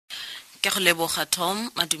Ke go leboga Tom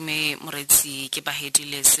madume moretsi ke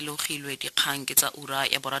bahedile selogilwe dikgang ke tsa ura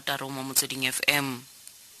ya borataro mo Motsweding FM.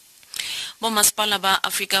 Bomasepala ba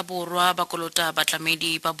Afrika Borwa ba kolota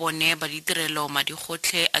batlamedi ba bone ba ditirelo madi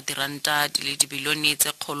gotlhe a diranta di le dibilione tse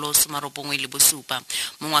 197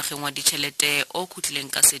 mo ngwageng wa ditšhelete o khutlileng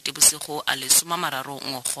ka Seetebosigo a le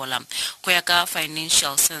 31 go ya ka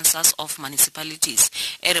Financial Census of Municipalities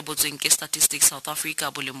e rebotsweng ke Statistics South Africa.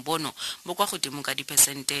 Boleng bono bo kwa godimo ka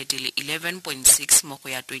dipersente di le 11.6 mo go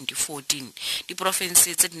ya 2014.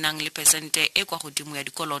 Diporofense tse di nang le pesente e kwa godimo ya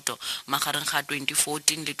dikoloto magareng ga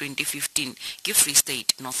 2014 le 2015 ke Free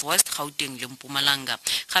State, Northwest, Gauteng le Mpumalanga.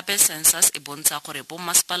 Gape census e bontsha gore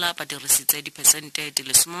bomasepala ba dirisitse dipersente di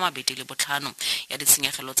le 25 ya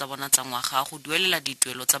ditshenyegelo tsa bona tsa ngwaga go duelela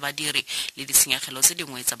dituelo tsa badiri le ditshenyegelo tse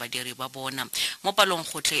dingwe tsa badiri ba bona. Mo palong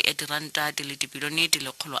gotlhe e diranta di le dibilione di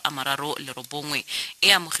le 309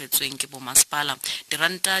 e amogetsweng ke bomasepala.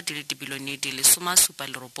 Diranta di le dibilione di le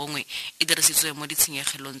 79 e dirisitswe mo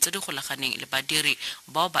ditshenyegelong tse di golaganeng le badiri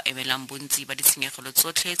bao ba emelang bontsi ba ditshenyegelo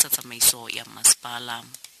tsotlhe tsa tsamaiso ya masepala.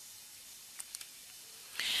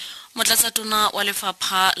 Motlatsatona wa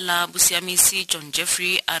lefapha la bosiamisi John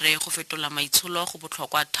Jeffrey a re go fetola maitsholo go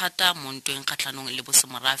botlhokwa thata mo ntweng kgatlhanong le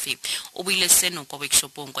bosemorafe. O buile seno kwa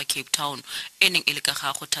workshopong kwa Cape Town e neng e le ka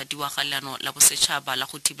ga go thadiwa ga leano la bosetšhaba la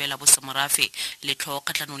go thibela bosemorafe le tlhogo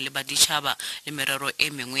kgatlhanong le baditšhaba le merero e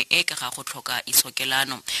mengwe e ka ga go tlhoka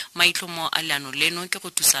itshokelano. Maitlhomo a leano leno ke go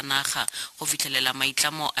thusa naga go fitlhelela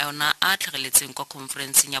maitlamo a yona a tlhageletseng kwa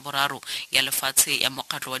conferenceng ya boraro ya lefatshe ya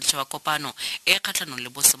mokgatlho wa ditšhaba kopano e kgatlhanong le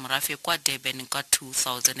bosemorafe kwa Durban ka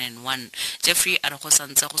 2001. Jeffrey a re go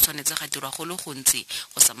santse go tshwanetse ga dirwa go le gontsi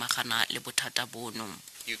go samagana le bothata bono.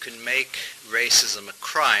 You can make racism a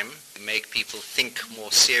crime, make people think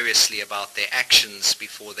more seriously about their actions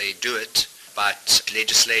before they do it, but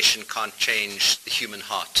legislation can't change the human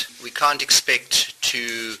heart. We can't expect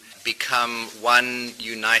to become one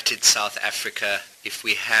united South Africa if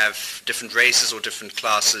we have different races or different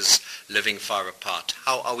classes living far apart.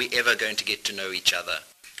 How are we ever going to get to know each other?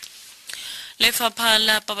 Lefapha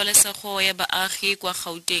la pabalesego ya baagi kwa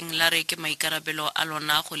Gauteng la re ke maikarabelo a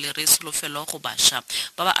lona go le re solofelo go bašwa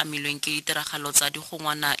ba ba amilweng ke ditiragalo tsa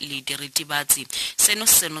digongwana le diritibatsi. Seno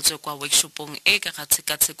se senotswe kwa workshopong e ka ga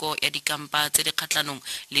tshekatsheko ya dikampa tse di kgatlhanong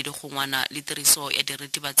le digongwana le tiriso ya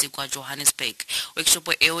diritibatsi kwa Johannesburg.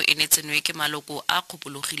 Workshopo eo e ne tsenwe ke maloko a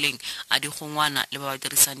kgopologileng a digongwana le ba ba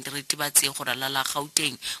dirisang diritibatsi go ralala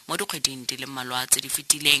Gauteng mo dikgweding di le mmalwa tse di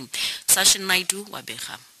fetileng. Sashin Naidu wa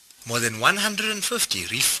bega. More than 150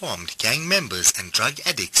 reformed gang members and drug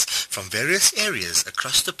addicts from various areas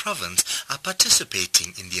across the province are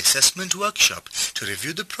participating in the assessment workshop to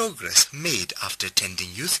review the progress made after attending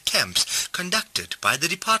youth camps conducted by the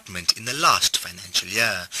department in the last financial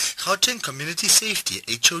year. Gauteng Community Safety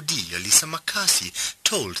HOD Yolisa Makasi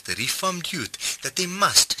told the reformed youth that they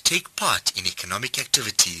must take part in economic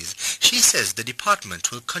activities. She says the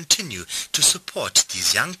department will continue to support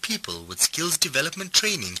these young people with skills development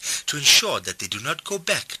training to ensure that they do not go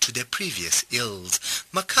back to their previous ills.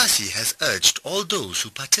 Makasi has urged all those who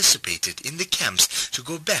participated in the camps to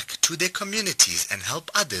go back to their communities and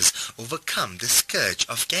help others overcome the scourge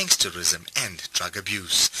of gangsterism and drug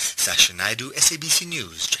abuse. Sasha Naidu, SABC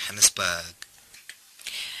News, Johannesburg.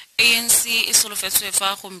 ANC e solofetswe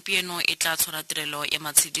fa gompieno e tla tshwara tirelo ya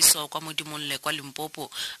matshediso kwa modimong le kwa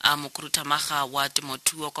Limpopo a mokhuduthamaga wa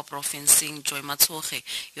temothuo kwa porofenseng Joy Matsoge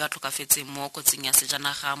yo a tlhokafetseng mo kotsing ya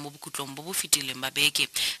sejanaga mo bokhutlong bo bo fetileng ba beke.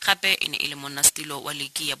 Gape e ne e le monnastilo wa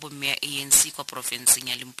leki ya bomme ya ANC kwa porofenseng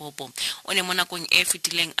ya Limpopo. O ne mo nakong e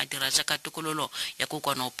fetileng a dira jaaka tokololo ya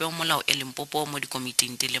kokoanopeomolao e Limpopo mo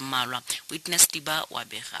dikomiting di le mmalwa. Witness Tiba wa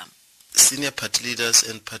bega. Senior party leaders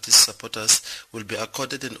and party supporters will be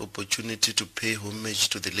accorded an opportunity to pay homage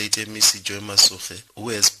to the late MEC Joy Matsoge, who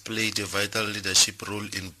has played a vital leadership role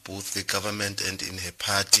in both the government and in her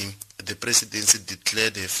party. The presidency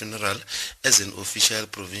declared her funeral as an official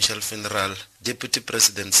provincial funeral. Deputy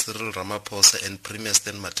President Cyril Ramaphosa and Premier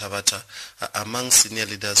Stan Mathabatha are among senior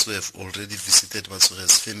leaders who have already visited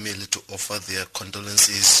Matsoge's family to offer their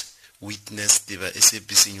condolences. Witness Diva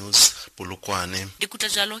SABC News, Polokwane. Dikutla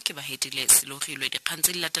jalo ke bahedile selogilwe dikgang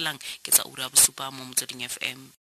tse di latelang ke tsa ura bosupa mo Motsweding FM.